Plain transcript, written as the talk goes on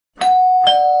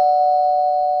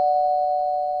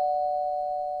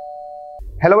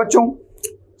Hello बच्चों,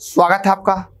 स्वागत है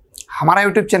आपका हमारा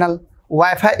YouTube channel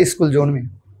wifi school zone में।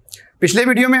 पिछले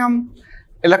वीडियो में हम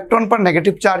इलेक्ट्रॉन पर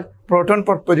नेगेटिव चार्ज, प्रोटॉन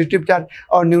पर पॉजिटिव चार्ज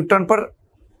और न्यूट्रॉन पर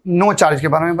नो चार्ज के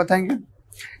बारे में बताएंगे।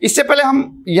 इससे पहले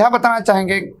हम यह बताना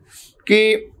चाहेंगे कि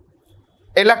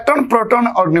इलेक्ट्रॉन, प्रोटॉन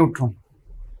और न्यूट्रॉन,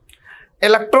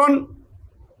 इलेक्ट्रॉन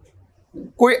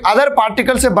कोई अदर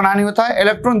पार्टिकल से बना नहीं होता है।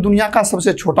 इलेक्ट्रॉन दुनिया का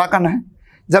सबसे छोटा कण है,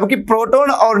 जबकि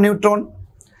प्रोटॉन और न्यूट्रॉन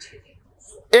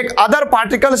एक अदर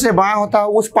पार्टिकल से बना होता है।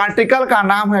 उस पार्टिकल का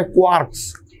नाम है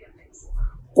क्वार्क्स।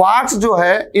 क्वार्क्स जो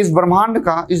है इस ब्रह्मांड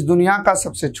का, इस दुनिया का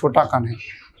सबसे छोटा कण है।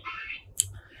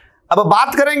 अब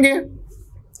बात करेंगे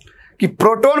कि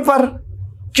प्रोटॉन पर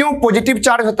क्यों पॉजिटिव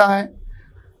चार्ज होता है,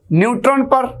 न्यूट्रॉन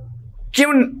पर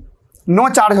क्यों नो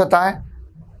चार्ज होता है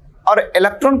और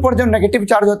इलेक्ट्रॉन पर जो नेगेटिव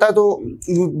चार्ज होता है। तो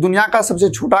दुनिया का सबसे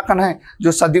छोटा कण है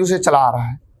जो सदियों से चला आ रहा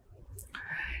है।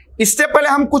 इससे पहले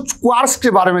हम कुछ क्वार्क्स के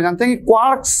बारे में जानते हैं कि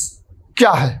क्वार्क्स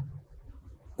क्या है,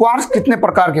 क्वार्क्स कितने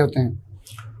प्रकार के होते हैं।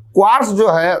 क्वार्क्स जो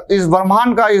है इस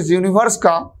ब्रह्मांड का, इस यूनिवर्स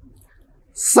का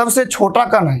सबसे छोटा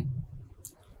कण है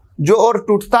जो और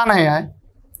टूटता नहीं है।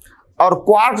 और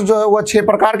क्वार्क्स जो है वह 6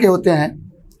 प्रकार के होते हैं।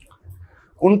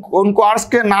 उन क्वार्क्स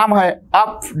के नाम है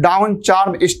up, down,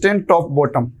 charm, stand, top,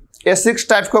 bottom. ये 6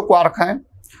 टाइप्स के क्वार्क हैं।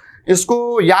 इसको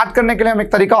याद करने के लिए हम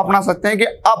एक तरीका अपना सकते हैं कि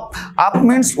अप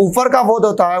मीन्स ऊपर का बोध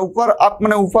होता है, ऊपर, अप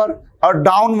माने ऊपर और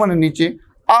डाउन माने नीचे।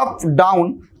 अप,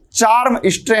 डाउन, चार्म,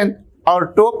 स्ट्रेंथ और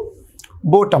टॉप,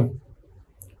 बॉटम।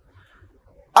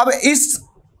 अब इस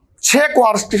 6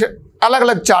 क्वार्क्स के अलग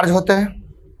अलग चार्ज होते हैं।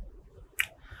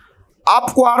 अप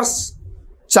क्वार्क्स,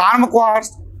 चार्म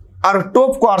क्वार्क्स और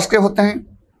टॉप क्वार्क्स के होते हैं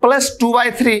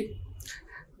 +2/3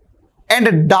 and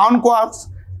down quarks,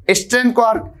 strength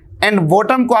quark and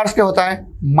bottom quarks के होता है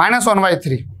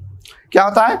 -1/3। क्या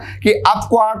होता है कि अप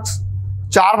क्वार्क्स,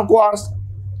 चार्म क्वार्क्स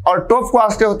और टॉप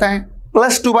क्वार्क्स के होते हैं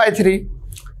 +2/3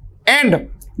 and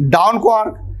down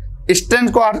quark, strength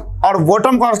quark और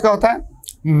बॉटम क्वार्क्स का होता है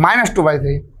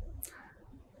 -2/3।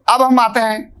 अब हम आते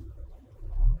हैं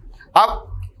अब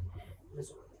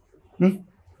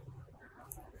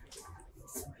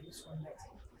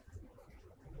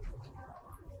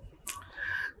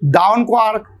डाउन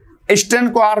क्वार्क,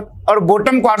 स्टैंड क्वार्क और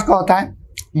बॉटम क्वार्क का होता है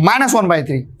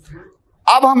 -1/3।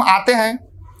 अब हम आते हैं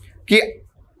कि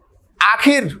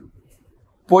आखिर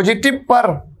पॉजिटिव पर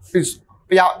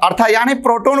अर्थात यानी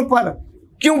प्रोटॉन पर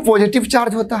क्यों पॉजिटिव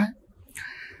चार्ज होता है।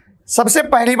 सबसे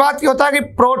पहली बात क्या होता है कि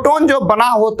प्रोटॉन जो बना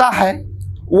होता है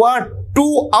वह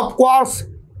 2 अप क्वार्क्स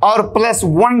और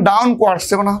 +1 डाउन क्वार्क्स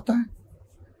से बना होता है।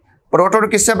 प्रोटॉन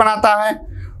किससे बनाता है?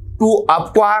 2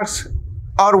 अप क्वार्क्स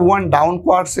और 1 डाउन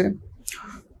क्वार्क्स से।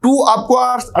 2 अप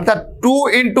क्वार्क्स अर्थात 2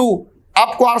 इंटू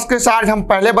अप क्वार्क्स के चार्ज हम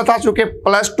पहले बता चुके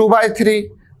 +2/3,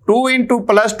 2 इंटू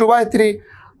 +2/3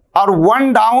 और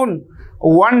 1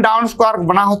 डाउन क्वार्क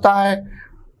बना होता है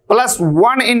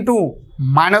 +1 इंटू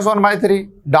 -1/3,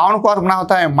 डाउन क्वार्क बना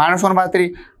होता है -1/3।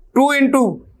 2 इंटू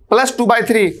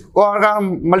 +2/3 को अगर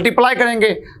हम मल्टीप्लाई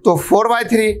करेंगे तो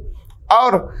 4/3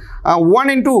 और 1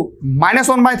 इंटू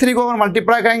 -1/3 को अगर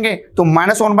मल्टीप्लाई करेंगे तो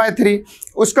 -1/3।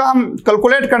 उसका हम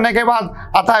कैलकुलेट करने के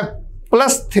बाद आता है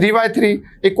 +3/3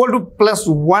 इक्वल टू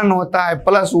 +1 होता है।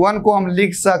 +1 को हम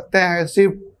लिख सकते हैं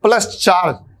सिर्फ प्लस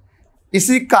चार्ज।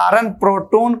 इसी कारण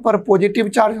प्रोटॉन पर पॉजिटिव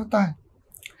चार्ज होता है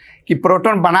कि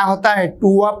प्रोटॉन बना होता है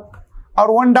 2 अप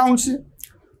और 1 डाउन से।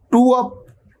 2 अप,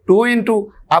 2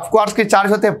 इंटू अप क्वार्क्स के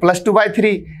चार्ज होते हैं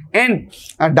 +2/3 एंड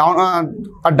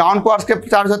डाउन क्वार्क्स के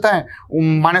चार्ज होता है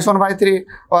 -1/3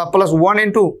 +1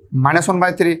 इंटू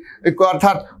 -1/3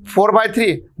 अर्थात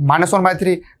 4/3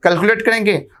 -1/3। कैलकुलेट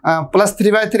करेंगे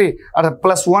 +3/3 और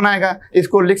 +1 आएगा।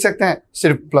 इसको लिख सकते हैं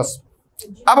सिर्फ प्लस।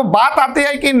 अब बात आती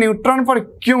है कि न्यूट्रॉन पर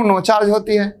क्यों नो चार्ज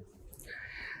होती है।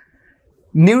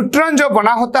 न्यूट्रॉन जो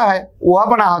बना होता है वह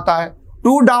बना होता है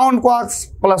 2 down quarks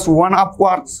 +1 up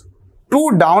quarks. 2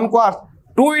 down quarks,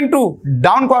 2 into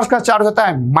down quarks का चार्ज होता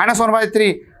है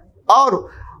 -1/3 और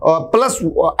प्लस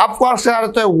अप क्वार्क्स का चार्ज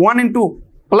होता है 1 इंटू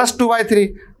 +2/3,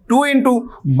 2 इंटू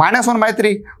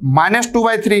 -1/3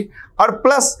 -2/3 और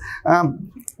प्लस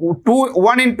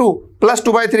 1 इंटू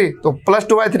 +2/3 तो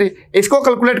 +2/3। इसको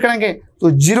कैलकुलेट करेंगे तो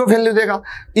 0 वैल्यू देगा।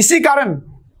 इसी कारण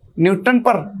न्यूट्रॉन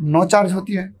पर नो चार्ज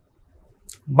होती है।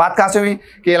 बात कहाँ से हुई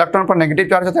कि इलेक्ट्रॉन पर नेगेटिव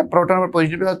चार्ज होता है, प्रोटॉन पर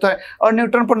पॉजिटिव चार्ज होता है और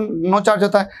न्यूट्रॉन पर नो चार्ज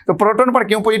होता है। तो प्रोटॉन पर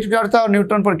क्यों पॉजिटिव चार्ज होता है और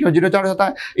न्यूट्रॉन पर क्यों 0 चार्ज होता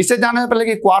है। इससे जानने से पहले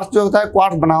कि क्वार्क्स जो होता है,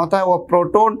 क्वार्क्स बना होता है वो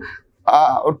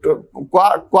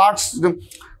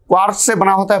क्वार्क से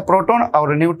बना होता है प्रोटॉन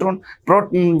और न्यूट्रॉन।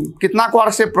 कितना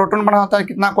क्वार्क से प्रोटॉन बना होता है,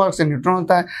 कितना क्वार्क से न्यूट्रॉन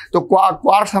होता है। तो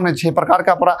क्वार्क हमने 6 प्रकार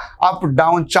का पढ़ा, up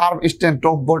down 4 stand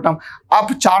top bottom.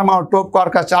 Up 4 में और टॉप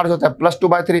क्वार्क का चार्ज होता है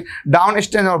 +2/3, डाउन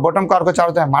स्टेन और बॉटम क्वार्क का चार्ज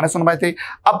होता है -1/3।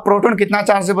 अब प्रोटॉन कितना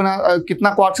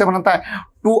क्वार्क से बनता है,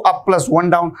 2 अप + 1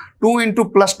 डाउन, 2 ×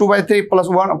 +2/3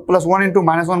 +1 ×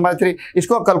 -1/3।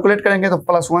 इसको कैलकुलेट करेंगे तो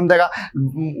 +1 देगा।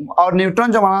 और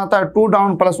न्यूट्रॉन जो बनाता है 2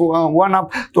 डाउन +1 अप,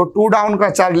 तो 2 डाउन का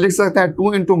चार्ज लिख सकते हैं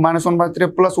 2 × -1/3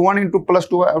 +1 ×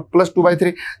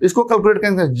 +2/3। इसको कैलकुलेट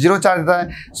करेंगे तो 0 चार्ज देता है।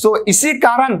 सो इसी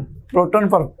कारण प्रोटॉन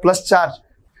पर प्लस चार्ज,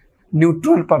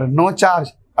 न्यूट्रॉन पर नो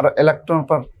चार्ज और इलेक्ट्रॉन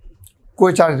पर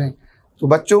कोई चार्ज नहीं। तो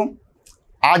बच्चों,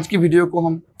 आज की वीडियो को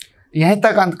हम यहीं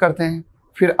तक अंत करते हैं,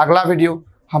 फिर अगला वीडियो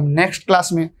हम नेक्स्ट क्लास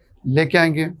में लेके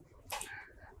आएंगे।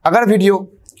 अगर वीडियो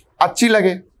अच्छी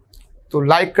लगे तो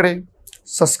लाइक करें,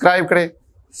 सब्सक्राइब करें,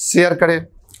 शेयर करें।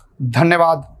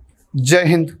 धन्यवाद। जय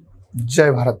हिंद,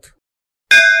 जय भारत।